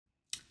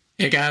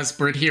Hey guys,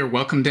 Britt here.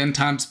 Welcome to End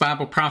Times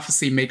Bible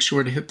Prophecy. Make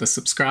sure to hit the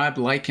subscribe,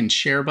 like, and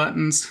share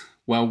buttons.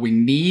 Well, we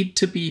need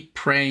to be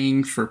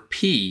praying for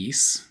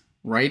peace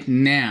right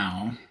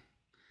now.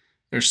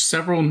 There's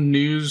several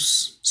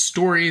news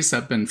stories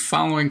I've been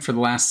following for the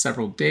last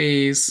several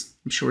days.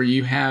 I'm sure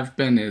you have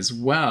been as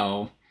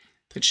well.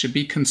 That should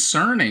be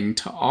concerning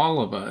to all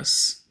of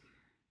us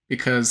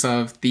because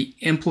of the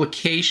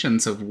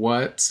implications of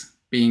what's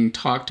being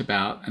talked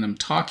about. And I'm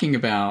talking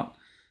about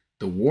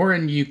the war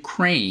in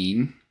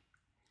Ukraine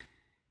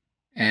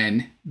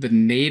and the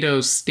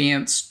NATO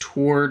stance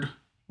toward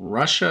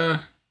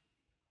Russia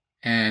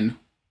and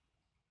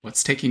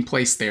what's taking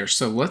place there.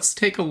 So let's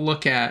take a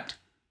look at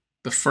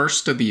the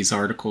first of these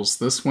articles.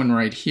 This one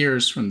right here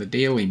is from the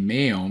Daily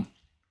Mail.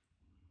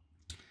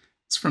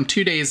 It's from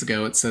 2 days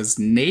ago. It says,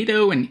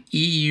 NATO and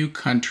EU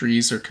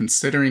countries are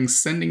considering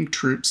sending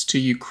troops to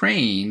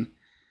Ukraine,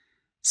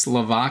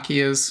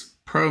 Slovakia's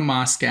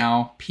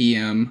pro-Moscow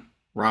PM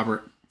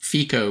Robert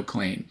Fico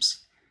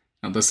claims.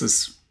 Now this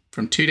is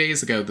from 2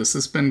 days ago. This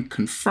has been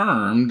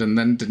confirmed and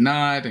then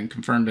denied and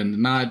confirmed and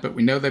denied, but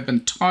we know they've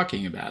been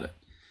talking about it.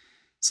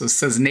 So it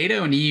says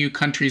NATO and EU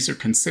countries are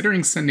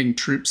considering sending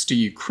troops to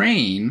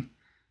Ukraine,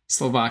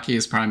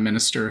 Slovakia's prime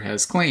minister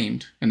has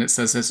claimed. And it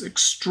says has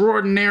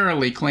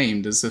extraordinarily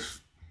claimed, as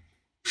if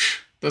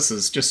this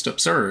is just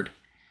absurd.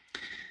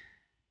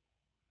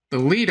 The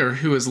leader,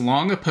 who has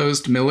long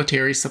opposed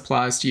military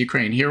supplies to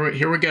Ukraine.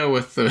 Here we go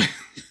with the,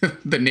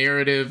 the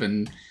narrative,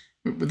 and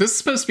this is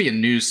supposed to be a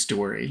news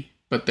story.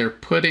 But they're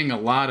putting a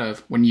lot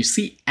of, when you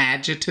see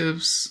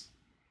adjectives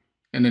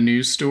in a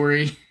news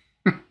story,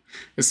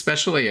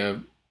 especially a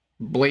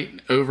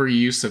blatant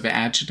overuse of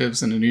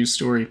adjectives in a news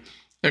story,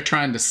 they're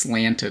trying to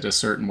slant it a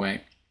certain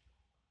way.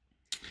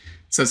 It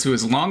says, who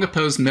has long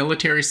opposed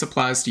military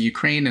supplies to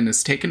Ukraine and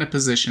has taken a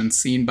position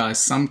seen by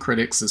some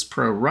critics as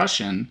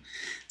pro-Russian,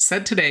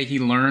 said today he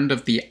learned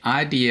of the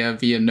idea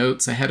via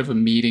notes ahead of a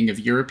meeting of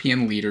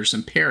European leaders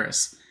in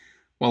Paris.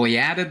 While he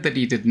added that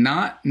he did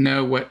not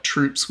know what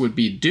troops would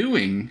be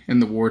doing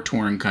in the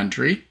war-torn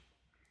country.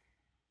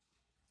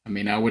 I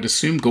mean, I would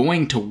assume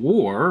going to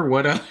war.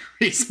 What other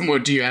reason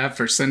would you have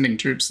for sending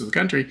troops to the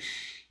country?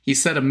 He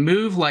said a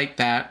move like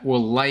that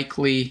will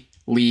likely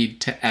lead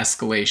to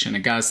escalation.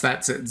 And guys,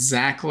 that's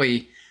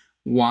exactly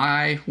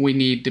why we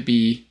need to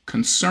be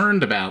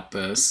concerned about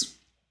this,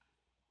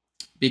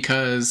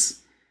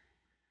 because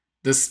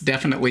this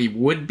definitely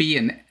would be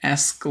an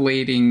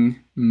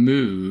escalating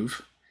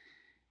move.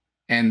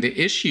 And the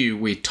issue,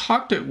 we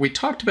talked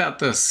about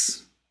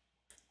this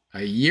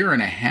a year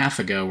and a half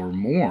ago or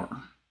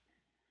more,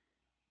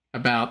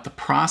 about the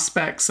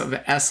prospects of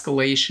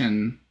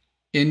escalation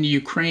in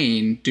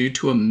Ukraine due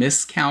to a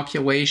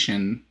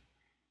miscalculation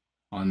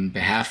on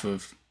behalf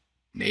of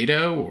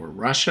NATO or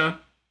Russia,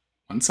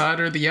 one side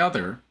or the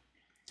other.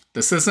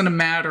 This isn't a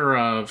matter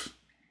of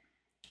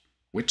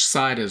which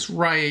side is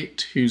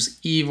right, who's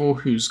evil,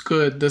 who's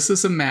good. This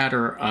is a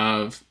matter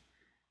of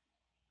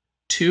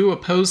two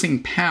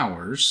opposing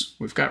powers.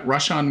 We've got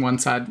Russia on one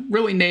side,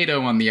 really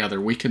NATO on the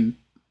other. We can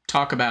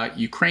talk about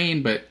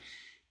Ukraine, but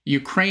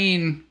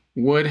Ukraine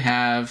would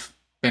have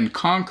been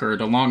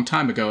conquered a long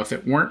time ago if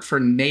it weren't for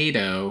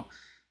NATO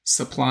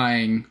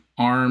supplying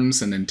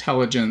arms and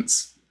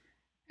intelligence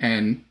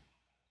and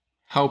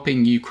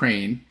helping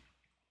Ukraine.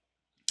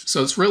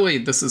 So it's really,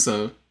 this is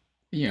a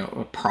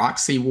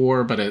proxy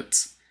war, but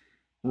it's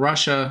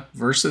Russia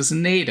versus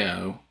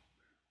NATO.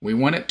 We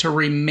want it to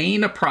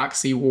remain a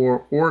proxy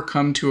war or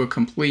come to a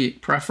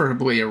complete,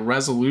 preferably a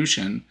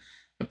resolution,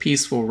 a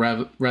peaceful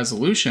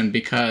resolution,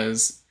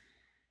 because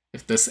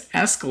if this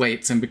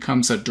escalates and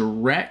becomes a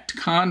direct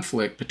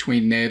conflict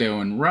between NATO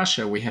and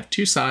Russia, we have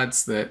two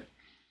sides that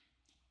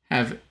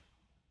have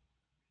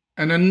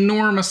an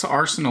enormous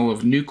arsenal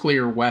of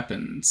nuclear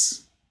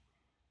weapons.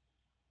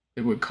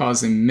 It would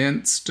cause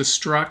immense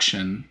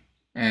destruction.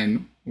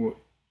 And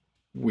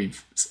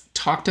we've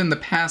talked in the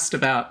past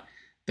about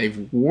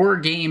they've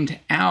war-gamed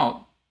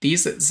out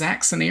these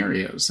exact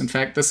scenarios. In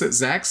fact, this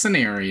exact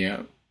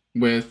scenario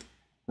with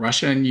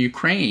Russia and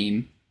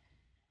Ukraine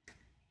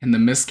and the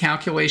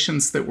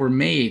miscalculations that were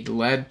made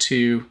led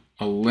to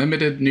a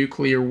limited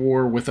nuclear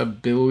war with 1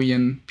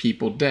 billion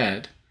people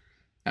dead.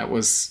 That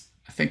was,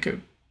 I think, a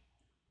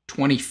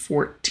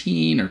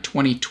 2014 or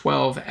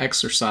 2012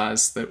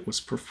 exercise that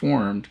was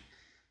performed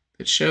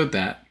that showed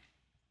that.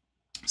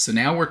 So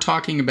now we're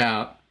talking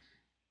about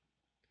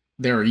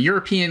there are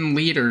European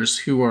leaders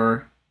who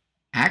are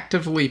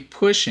actively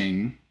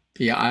pushing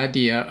the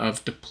idea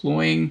of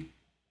deploying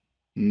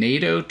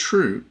NATO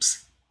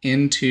troops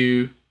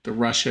into the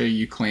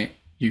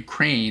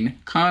Russia-Ukraine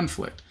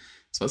conflict.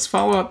 So let's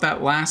follow up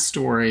that last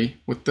story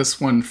with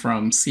this one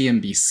from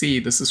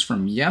CNBC. This is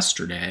from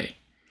yesterday.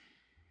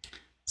 It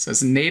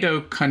says NATO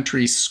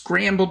countries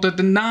scramble to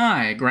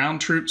deny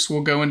ground troops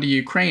will go into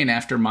Ukraine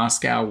after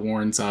Moscow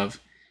warns of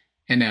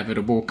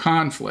inevitable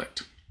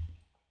conflict.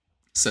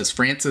 It says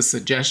France's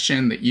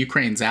suggestion that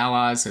Ukraine's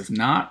allies have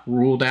not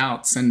ruled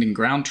out sending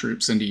ground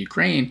troops into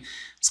Ukraine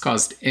has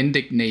caused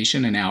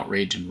indignation and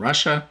outrage in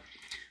Russia.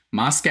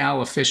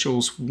 Moscow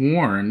officials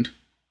warned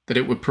that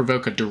it would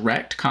provoke a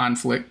direct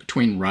conflict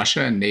between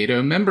Russia and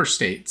NATO member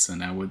states.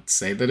 And I would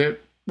say that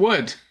it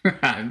would.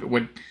 I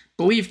would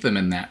believe them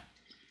in that.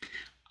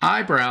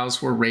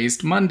 Eyebrows were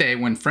raised Monday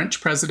when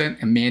French President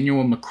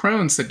Emmanuel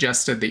Macron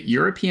suggested that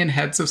European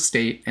heads of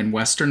state and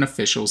Western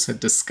officials had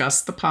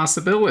discussed the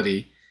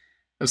possibility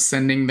of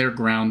sending their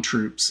ground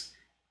troops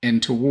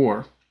into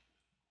war.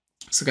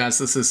 So guys,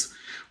 this is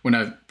when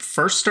I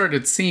first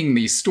started seeing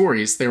these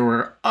stories, there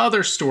were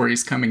other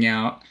stories coming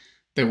out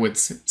that would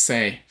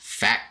say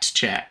fact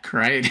check,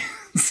 right?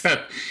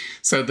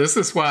 so this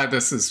is why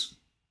this has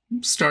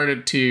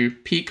started to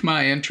pique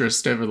my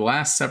interest over the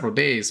last several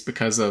days,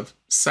 because of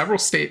several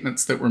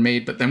statements that were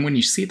made. But then when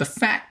you see the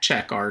fact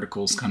check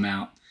articles come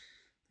out,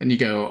 then you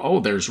go, oh,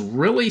 there's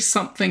really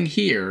something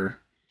here.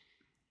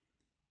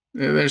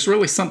 There's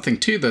really something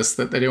to this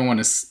that they don't want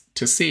us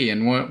to see.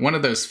 And one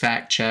of those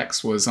fact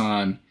checks was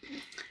on,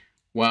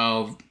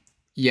 well,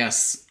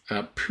 yes,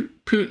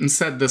 Putin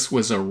said this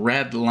was a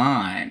red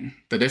line,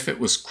 that if it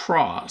was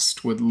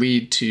crossed would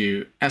lead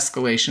to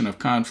escalation of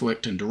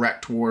conflict and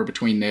direct war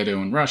between NATO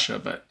and Russia.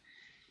 But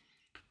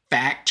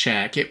fact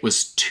check, it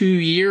was 2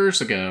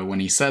 years ago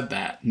when he said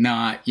that,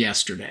 not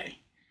yesterday,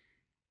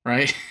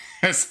 right?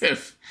 as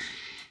if,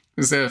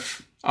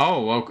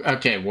 oh,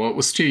 okay, well, it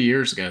was 2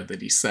 years ago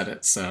that he said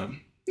it, so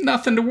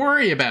nothing to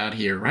worry about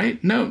here,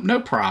 right? No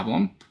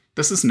problem.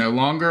 This is no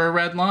longer a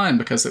red line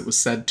because it was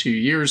said 2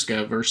 years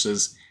ago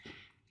versus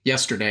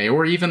yesterday,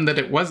 or even that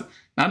it was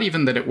not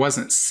even that it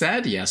wasn't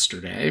said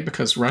yesterday,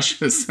 because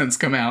Russia has since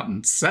come out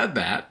and said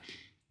that,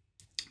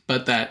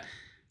 but that,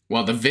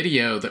 well, the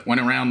video that went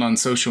around on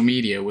social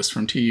media was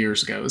from 2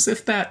 years ago, as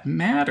if that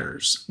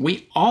matters.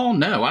 We all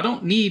know. I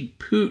don't need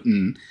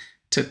Putin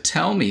to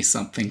tell me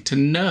something to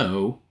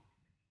know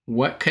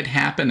what could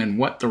happen and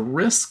what the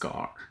risks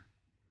are.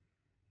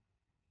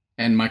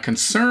 And my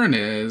concern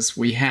is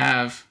we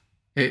have,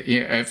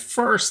 at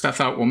first I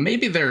thought, well,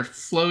 maybe they're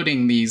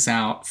floating these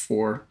out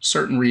for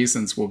certain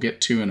reasons we'll get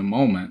to in a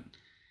moment.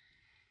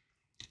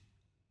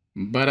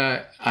 But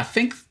I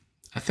think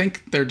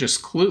they're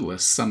just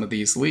clueless, some of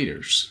these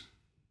leaders.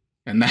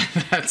 And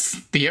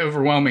that's the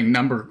overwhelming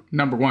number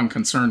one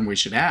concern we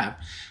should have,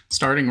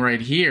 starting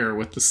right here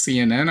with the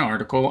CNN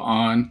article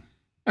on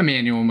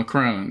Emmanuel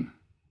Macron.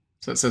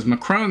 So it says,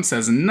 Macron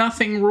says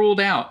nothing ruled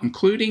out,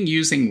 including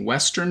using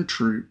Western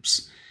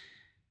troops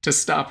to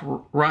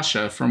stop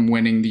Russia from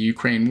winning the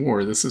Ukraine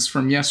war. This is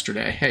from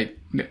yesterday. Hey,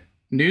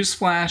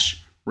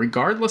 newsflash,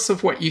 regardless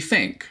of what you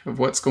think of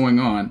what's going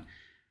on,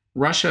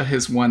 Russia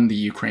has won the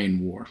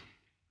Ukraine war.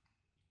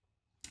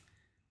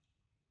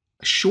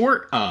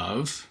 Short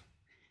of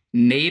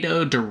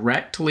NATO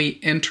directly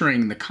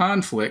entering the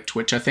conflict,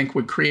 which I think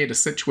would create a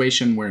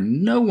situation where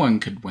no one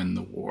could win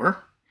the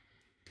war,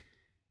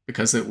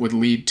 because it would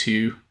lead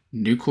to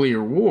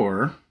nuclear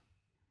war,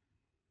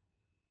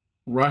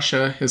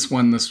 Russia has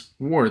won this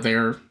war.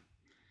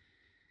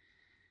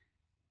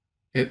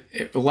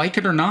 Like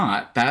it or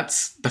not,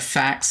 that's the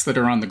facts that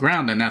are on the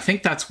ground. And I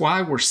think that's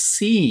why we're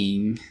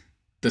seeing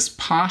this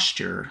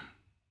posture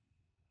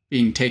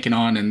being taken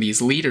on and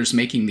these leaders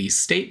making these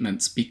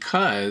statements,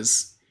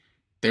 because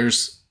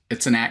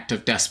it's an act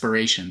of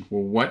desperation.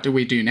 Well, what do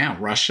we do now?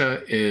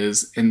 Russia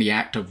is in the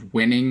act of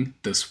winning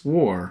this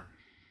war.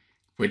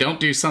 If we don't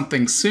do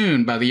something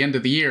soon, by the end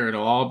of the year,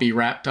 it'll all be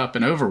wrapped up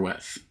and over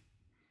with.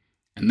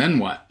 And then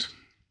what?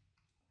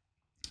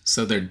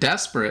 So they're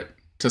desperate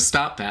to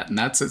stop that. And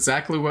that's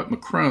exactly what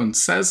Macron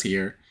says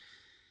here.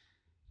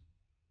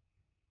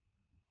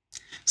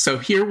 So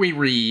here we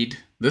read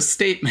this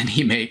statement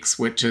he makes,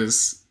 which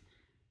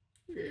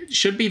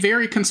should be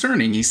very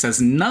concerning. He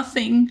says,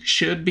 nothing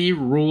should be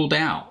ruled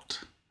out.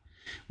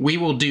 We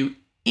will do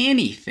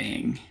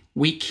anything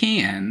we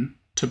can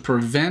to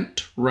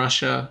prevent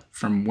Russia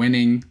from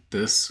winning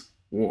this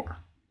war.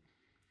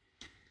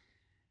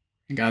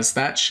 And guys,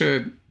 that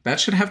should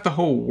have the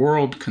whole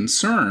world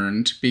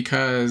concerned,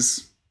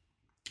 because,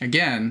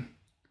 again,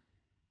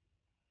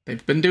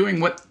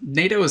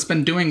 NATO has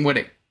been doing what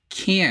it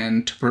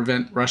can to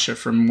prevent Russia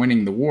from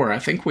winning the war. I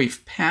think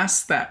we've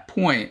passed that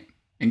point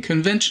in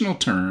conventional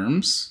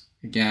terms,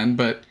 again,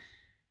 but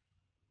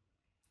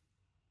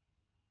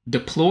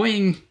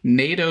deploying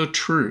NATO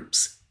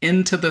troops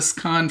into this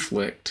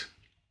conflict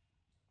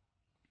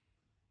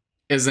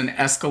is an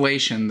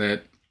escalation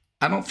that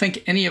I don't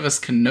think any of us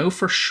can know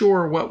for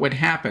sure what would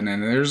happen,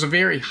 and there's a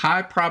very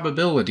high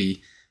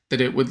probability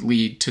that it would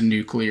lead to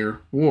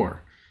nuclear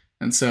war.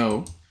 And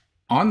so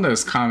on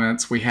those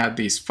comments, we had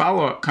these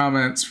follow-up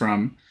comments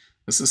from,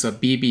 this is a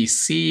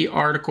BBC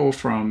article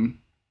from,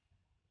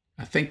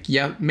 I think,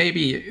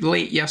 maybe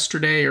late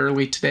yesterday,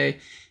 early today.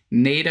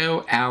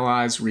 NATO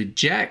allies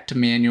reject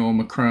Emmanuel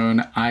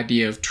Macron's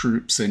idea of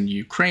troops in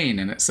Ukraine.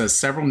 And it says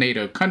several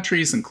NATO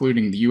countries,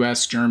 including the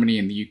US, Germany,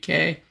 and the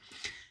UK,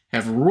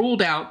 have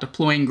ruled out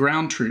deploying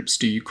ground troops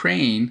to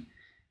Ukraine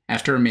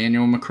after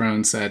Emmanuel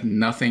Macron said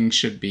nothing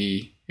should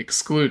be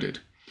excluded.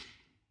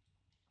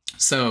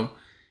 So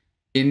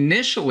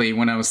initially,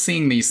 when I was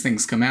seeing these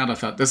things come out, I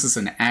thought this is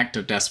an act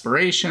of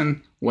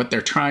desperation. What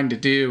they're trying to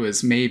do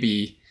is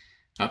maybe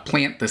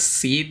plant the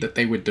seed that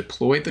they would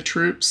deploy the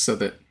troops so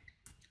that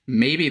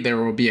maybe there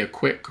will be a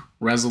quick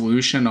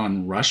resolution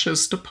on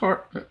Russia's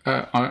part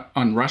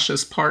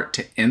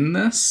to end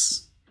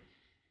this,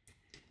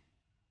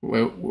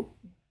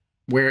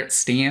 where it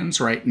stands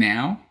right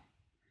now.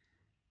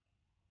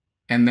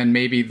 And then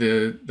maybe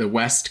the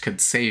West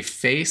could save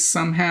face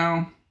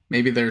somehow.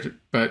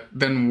 But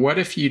then what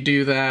if you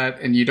do that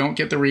and you don't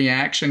get the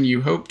reaction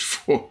you hoped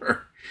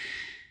for?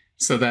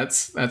 So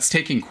that's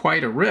taking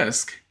quite a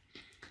risk.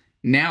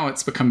 Now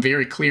it's become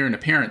very clear and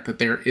apparent that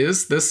there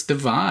is this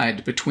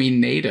divide between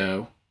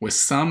NATO, with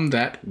some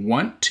that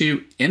want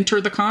to enter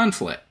the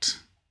conflict.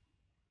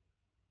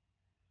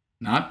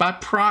 Not by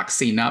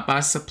proxy, not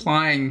by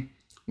supplying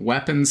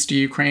weapons to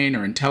Ukraine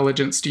or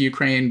intelligence to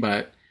Ukraine,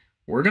 but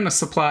we're going to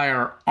supply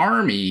our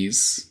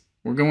armies.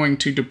 We're going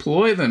to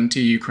deploy them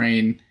to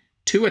Ukraine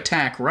to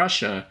attack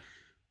Russia,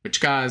 which,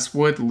 guys,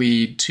 would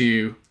lead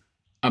to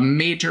a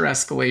major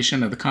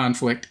escalation of the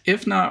conflict,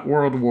 if not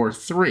World War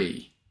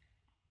III.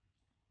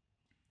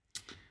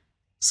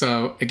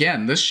 So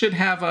again, this should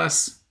have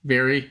us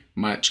very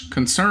much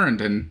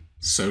concerned, and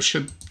so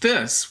should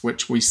this,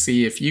 which we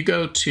see if you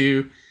go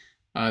to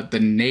the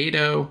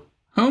NATO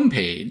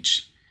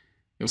homepage,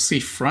 you'll see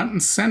front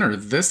and center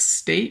this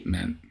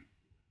statement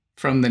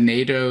from the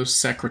NATO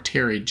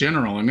Secretary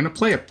General. I'm going to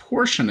play a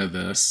portion of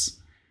this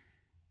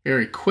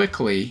very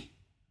quickly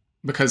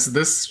because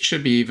this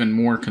should be even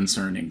more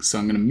concerning. So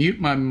I'm going to mute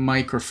my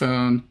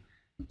microphone,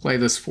 play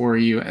this for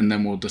you, and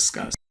then we'll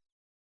discuss.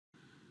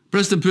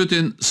 President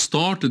Putin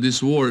started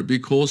this war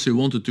because he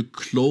wanted to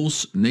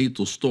close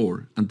NATO's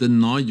door and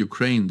deny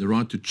Ukraine the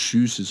right to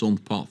choose its own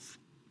path.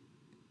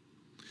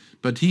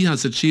 But he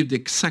has achieved the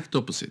exact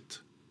opposite.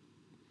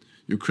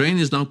 Ukraine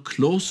is now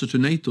closer to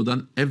NATO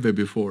than ever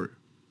before.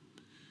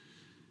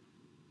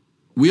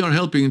 We are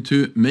helping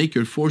to make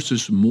your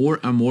forces more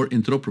and more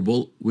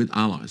interoperable with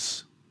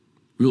allies.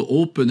 We will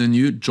open a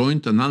new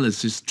joint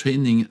analysis,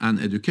 training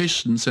and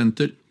education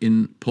center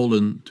in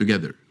Poland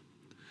together.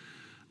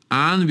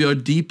 And we are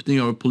deepening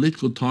our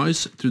political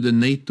ties through the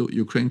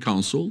NATO-Ukraine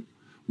Council,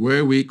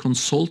 where we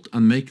consult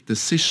and make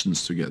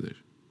decisions together.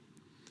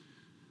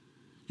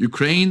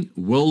 Ukraine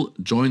will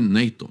join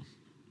NATO.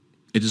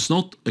 It is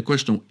not a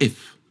question of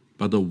if,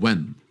 but of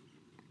when.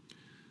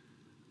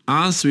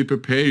 As we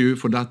prepare you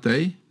for that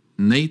day,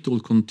 NATO will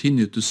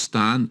continue to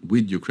stand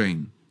with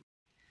Ukraine.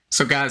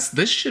 So guys,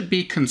 this should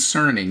be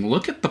concerning.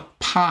 Look at the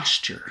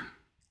posture.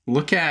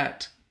 Look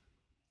at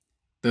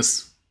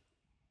this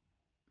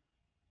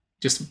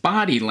just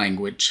body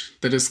language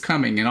that is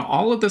coming. And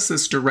all of this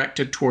is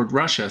directed toward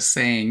Russia,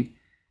 saying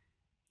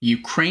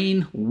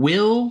Ukraine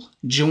will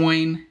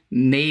join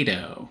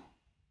NATO.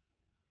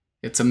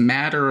 It's a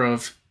matter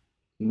of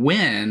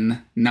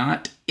when,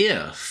 not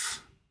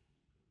if.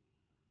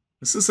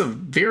 This is a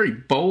very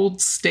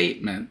bold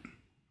statement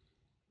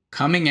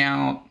coming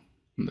out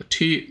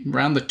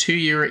around the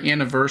 2-year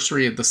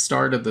anniversary of the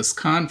start of this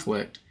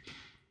conflict.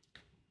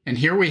 And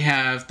here we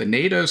have the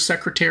NATO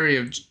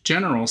Secretary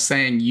General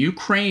saying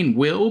Ukraine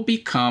will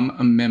become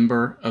a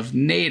member of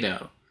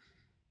NATO.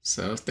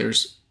 So if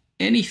there's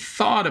any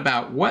thought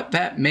about what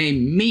that may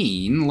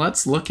mean,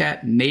 let's look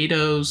at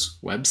NATO's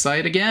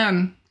website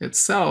again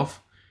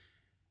itself.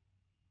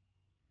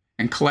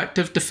 And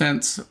Collective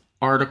Defense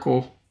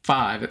Article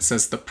 5, it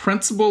says the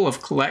principle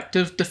of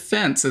collective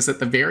defense is at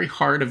the very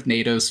heart of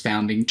NATO's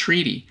founding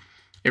treaty.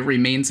 It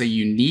remains a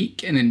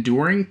unique and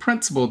enduring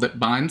principle that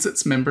binds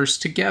its members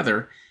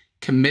together,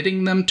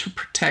 committing them to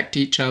protect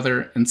each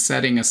other and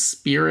setting a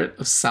spirit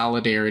of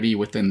solidarity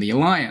within the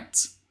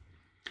alliance.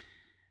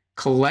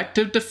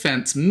 Collective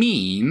defense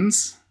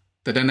means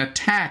that an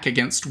attack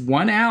against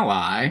one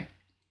ally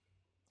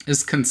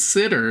is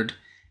considered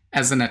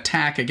as an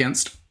attack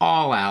against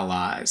all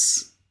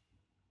allies.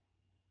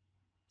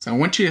 So I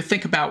want you to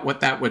think about what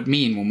that would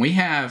mean when we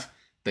have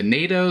the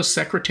NATO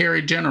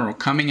Secretary General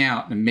coming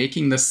out and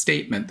making the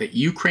statement that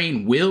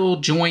Ukraine will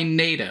join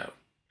NATO.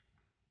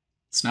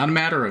 It's not a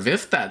matter of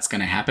if that's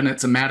going to happen,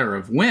 it's a matter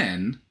of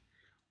when.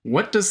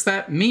 What does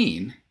that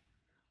mean?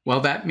 Well,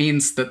 that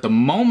means that the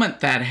moment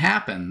that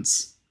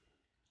happens,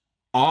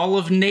 all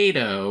of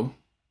NATO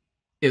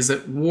is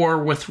at war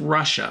with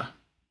Russia.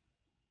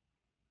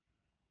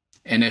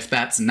 And if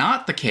that's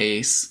not the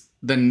case,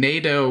 then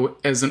NATO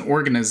as an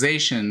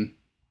organization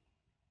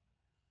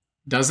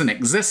doesn't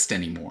exist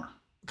anymore.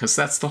 Because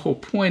that's the whole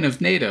point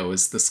of NATO,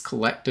 is this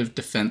collective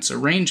defense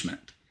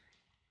arrangement.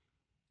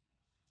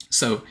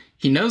 So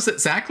he knows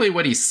exactly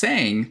what he's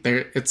saying.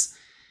 This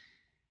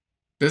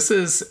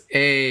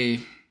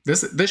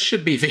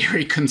should be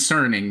very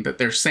concerning that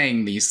they're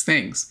saying these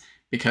things.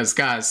 Because,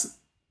 guys,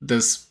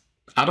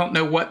 I don't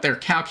know what their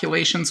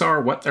calculations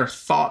are, what their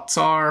thoughts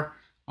are,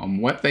 on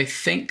what they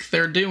think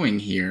they're doing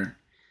here.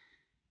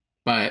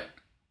 But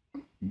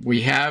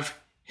we have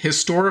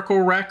historical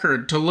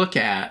record to look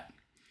at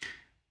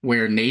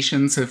where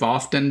nations have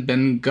often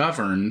been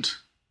governed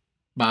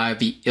by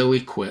the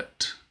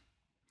ill-equipped.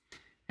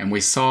 And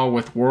we saw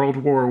with World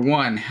War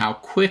I how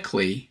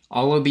quickly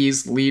all of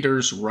these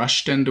leaders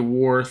rushed into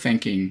war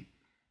thinking,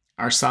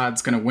 our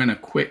side's going to win a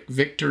quick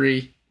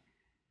victory.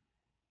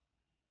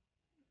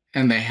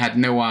 And they had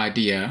no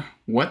idea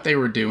what they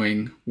were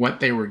doing, what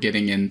they were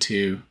getting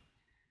into.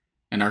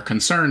 And our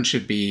concern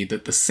should be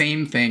that the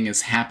same thing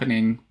is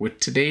happening with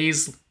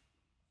today's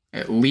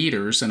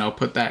leaders, and I'll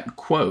put that in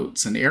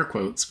quotes and air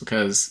quotes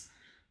because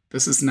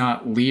this is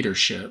not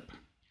leadership.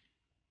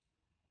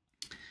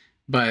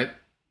 But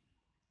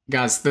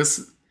guys,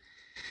 this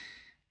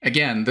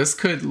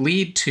could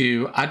lead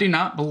to, I do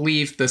not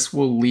believe this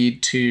will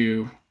lead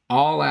to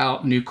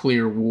all-out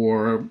nuclear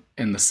war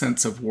in the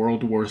sense of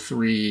World War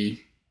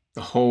III.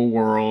 The whole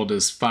world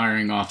is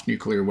firing off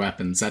nuclear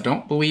weapons. I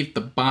don't believe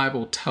the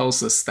Bible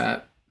tells us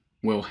that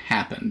will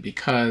happen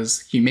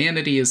because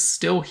humanity is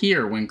still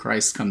here when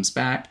Christ comes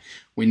back.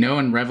 We know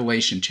in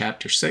Revelation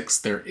chapter 6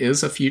 there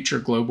is a future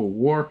global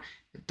war.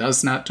 It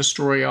does not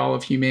destroy all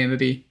of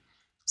humanity.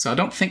 So I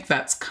don't think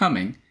that's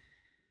coming.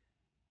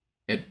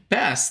 At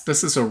best,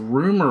 this is a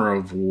rumor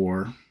of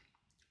war,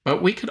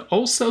 but we could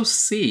also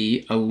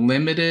see a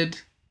limited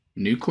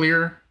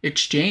nuclear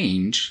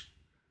exchange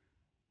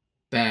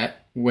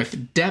that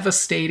with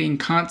devastating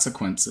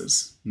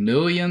consequences,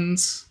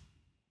 millions,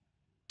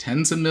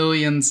 tens of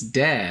millions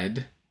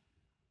dead,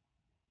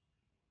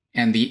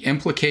 and the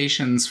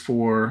implications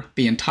for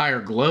the entire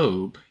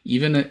globe,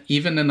 even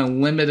in a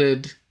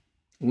limited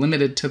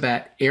to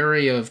that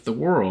area of the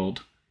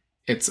world,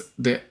 it's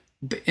the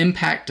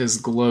impact is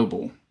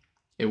global.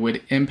 It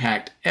would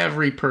impact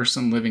every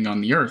person living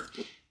on the earth.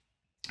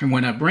 And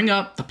when I bring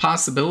up the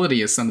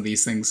possibility of some of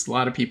these things, a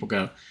lot of people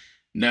go,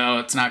 no,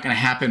 it's not going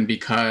to happen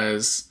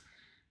because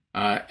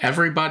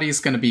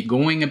everybody's going to be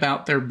going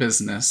about their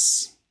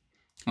business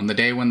on the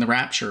day when the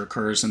rapture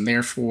occurs, and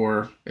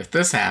therefore, if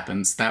this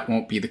happens, that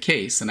won't be the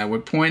case. And I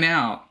would point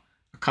out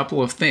a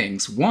couple of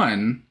things.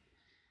 One,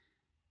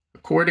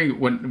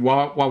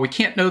 while we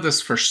can't know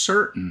this for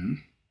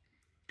certain,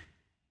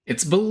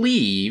 it's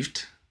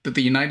believed that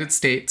the United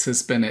States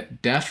has been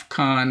at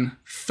DEFCON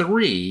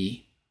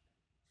 3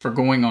 for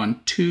going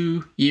on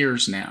 2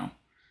 years now.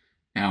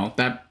 Now,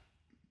 that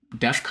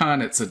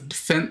DEFCON, it's a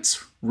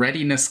defense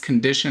readiness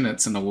condition.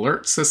 It's an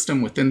alert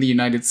system within the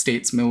United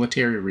States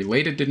military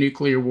related to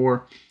nuclear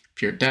war.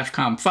 If you're at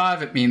DEFCON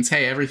 5, it means,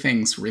 hey,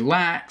 everything's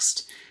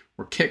relaxed.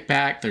 We're kicked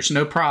back. There's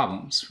no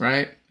problems,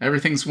 right?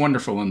 Everything's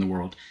wonderful in the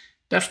world.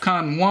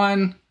 DEFCON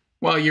 1,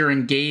 well, you're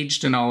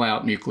engaged in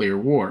all-out nuclear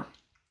war.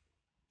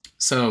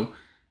 So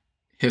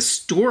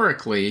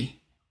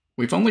historically,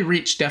 we've only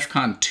reached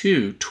DEFCON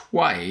 2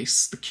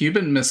 twice, the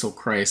Cuban Missile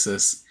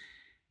Crisis,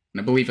 and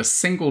I believe a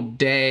single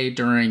day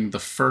during the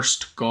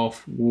first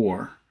Gulf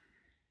War.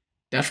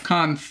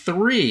 DEFCON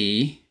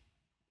 3,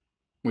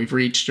 we've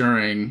reached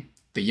during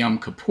the Yom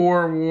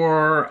Kippur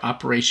War,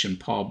 Operation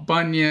Paul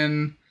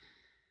Bunyan,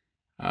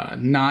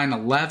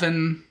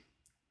 9/11.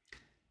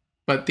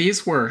 But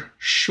these were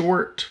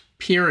short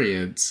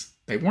periods.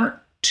 They weren't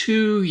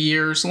 2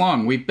 years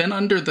long. We've been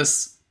under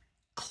this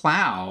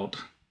cloud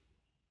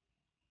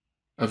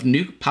of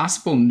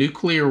possible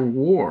nuclear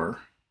war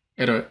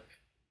at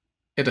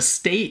a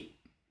state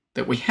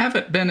that we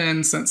haven't been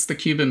in since the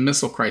Cuban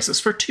Missile Crisis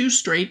for 2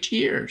 straight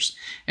years.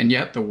 And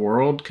yet the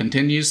world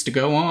continues to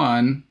go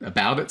on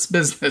about its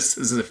business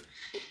as if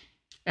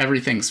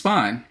everything's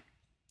fine.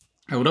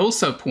 I would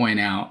also point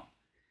out,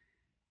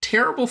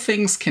 terrible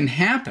things can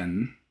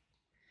happen,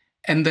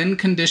 and then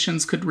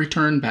conditions could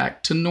return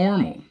back to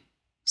normal.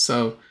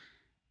 So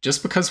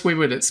just because we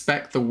would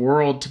expect the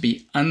world to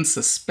be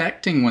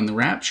unsuspecting when the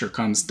rapture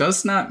comes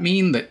does not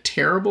mean that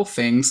terrible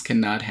things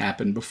cannot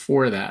happen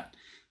before that.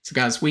 So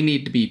guys, we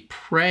need to be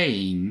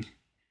praying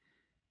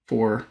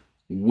for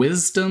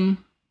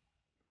wisdom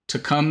to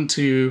come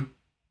to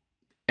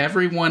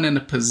everyone in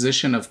a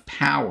position of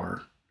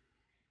power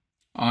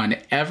on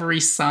every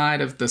side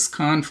of this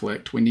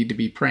conflict. We need to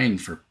be praying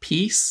for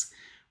peace.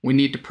 We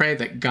need to pray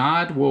that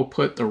God will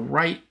put the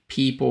right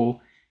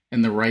people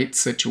in the right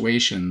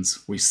situations.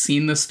 We've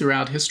seen this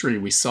throughout history.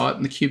 We saw it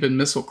in the Cuban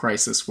Missile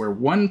Crisis, where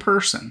one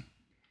person,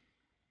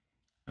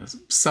 a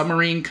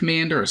submarine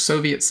commander, a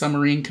Soviet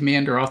submarine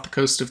commander off the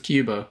coast of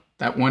Cuba,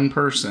 that one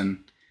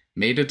person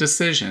made a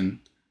decision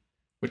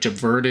which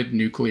averted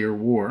nuclear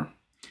war.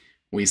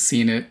 We've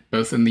seen it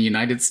both in the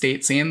United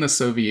States and the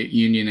Soviet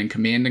Union in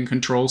command and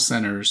control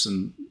centers,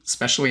 and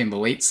especially in the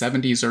late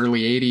 70s,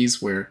 early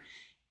 80s, where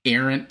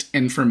errant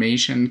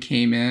information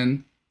came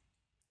in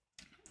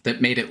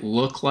that made it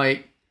look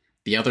like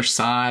the other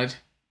side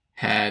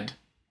had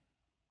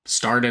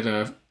started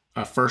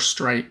a first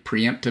strike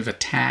preemptive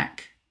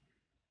attack.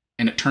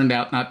 And it turned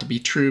out not to be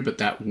true, but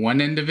that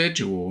one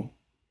individual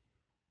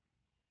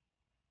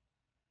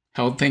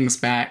held things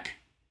back,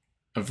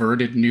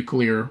 averted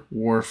nuclear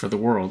war for the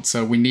world.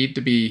 So we need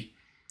to be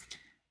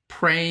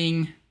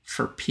praying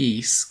for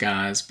peace,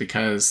 guys,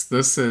 because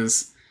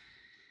there's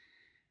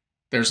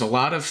a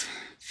lot of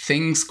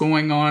things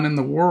going on in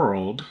the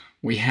world.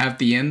 We have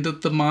the end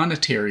of the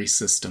monetary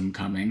system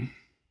coming.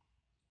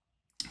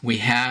 We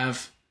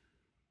have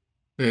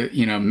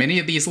many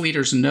of these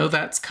leaders know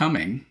that's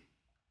coming.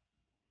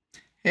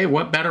 Hey,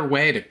 what better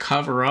way to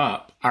cover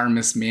up our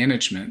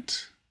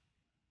mismanagement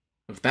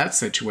of that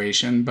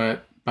situation,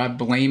 but by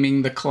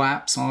blaming the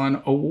collapse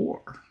on a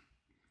war.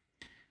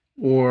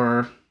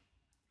 Or,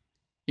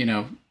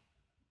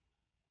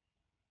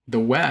 the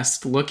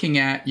West looking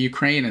at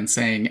Ukraine and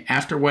saying,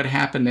 after what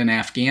happened in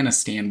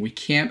Afghanistan, we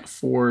can't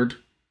afford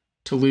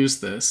to lose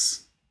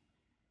this.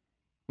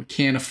 We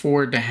can't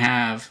afford to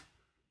have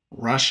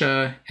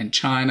Russia and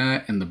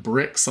China and the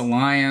BRICS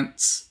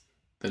alliance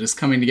that is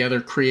coming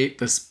together create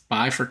this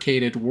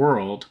bifurcated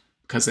world,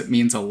 because it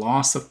means a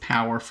loss of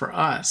power for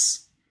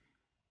us.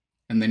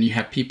 And then you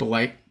have people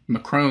like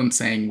Macron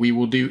saying, we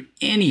will do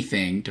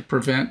anything to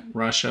prevent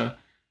Russia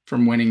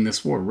from winning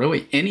this war.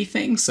 Really,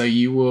 anything? So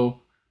you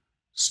will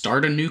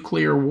start a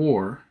nuclear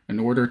war in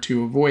order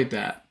to avoid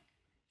that.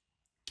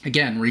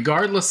 Again,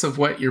 regardless of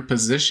what your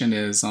position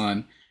is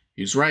on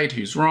who's right,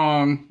 who's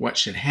wrong, what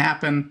should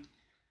happen,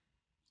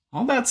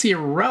 all that's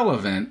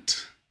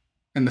irrelevant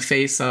in the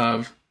face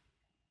of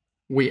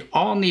we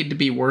all need to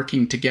be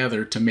working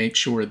together to make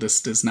sure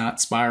this does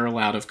not spiral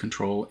out of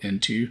control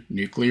into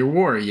nuclear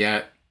war.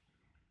 Yet,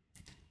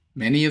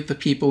 many of the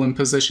people in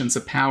positions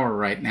of power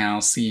right now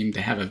seem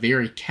to have a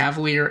very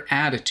cavalier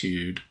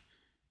attitude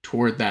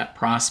toward that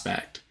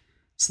prospect.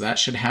 So that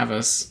should have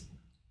us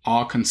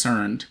all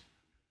concerned.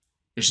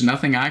 There's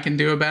nothing I can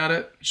do about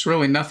it. There's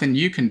really nothing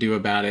you can do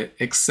about it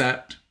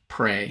except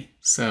pray.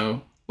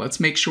 So let's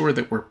make sure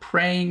that we're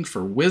praying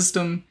for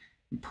wisdom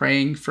and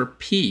praying for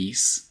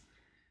peace,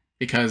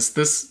 because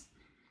this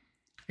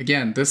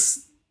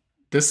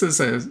is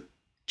a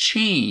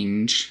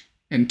change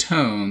in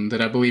tone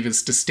that I believe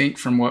is distinct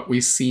from what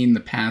we've seen the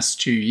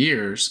past 2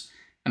 years.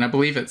 And I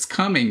believe it's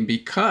coming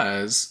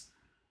because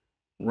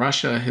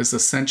Russia has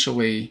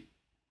essentially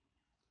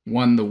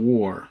won the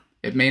war.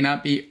 It may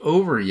not be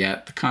over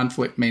yet. The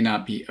conflict may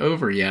not be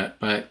over yet,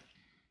 but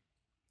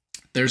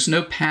there's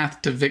no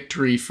path to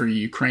victory for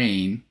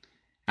Ukraine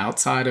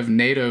outside of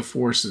NATO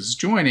forces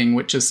joining,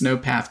 which is no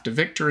path to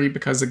victory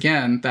because,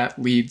 again,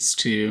 that leads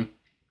to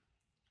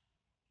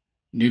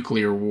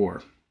nuclear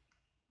war.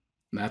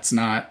 That's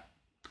not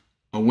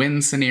a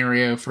win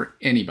scenario for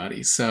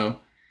anybody. So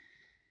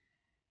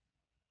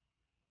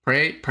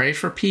pray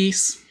for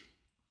peace.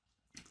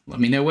 Let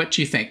me know what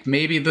you think.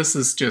 Maybe this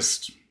is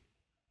just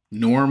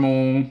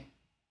normal,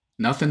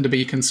 nothing to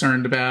be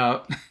concerned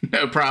about,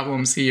 no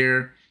problems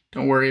here,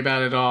 don't worry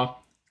about it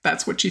all. If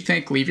that's what you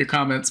think, leave your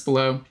comments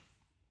below.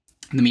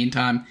 In the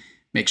meantime,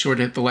 make sure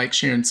to hit the like,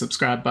 share, and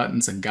subscribe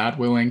buttons, and God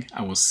willing,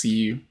 I will see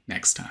you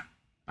next time.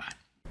 Bye.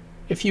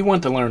 If you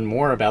want to learn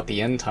more about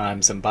the end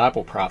times and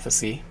Bible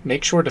prophecy,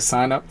 make sure to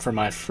sign up for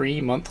my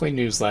free monthly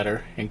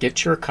newsletter and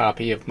get your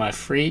copy of my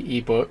free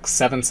ebook,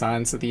 7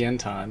 Signs of the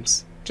End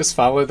Times. Just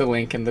follow the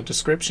link in the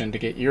description to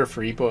get your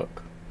free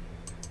book.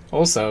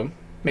 Also,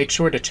 make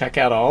sure to check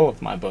out all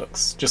of my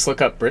books. Just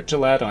look up Britt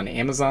on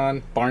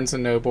Amazon, Barnes &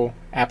 Noble,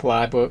 Apple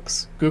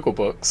iBooks, Google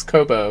Books,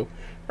 Kobo,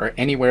 or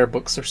anywhere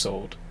books are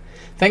sold.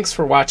 Thanks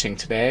for watching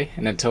today,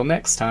 and until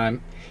next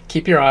time,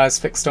 keep your eyes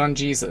fixed on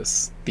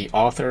Jesus, the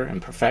author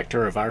and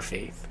perfecter of our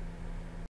faith.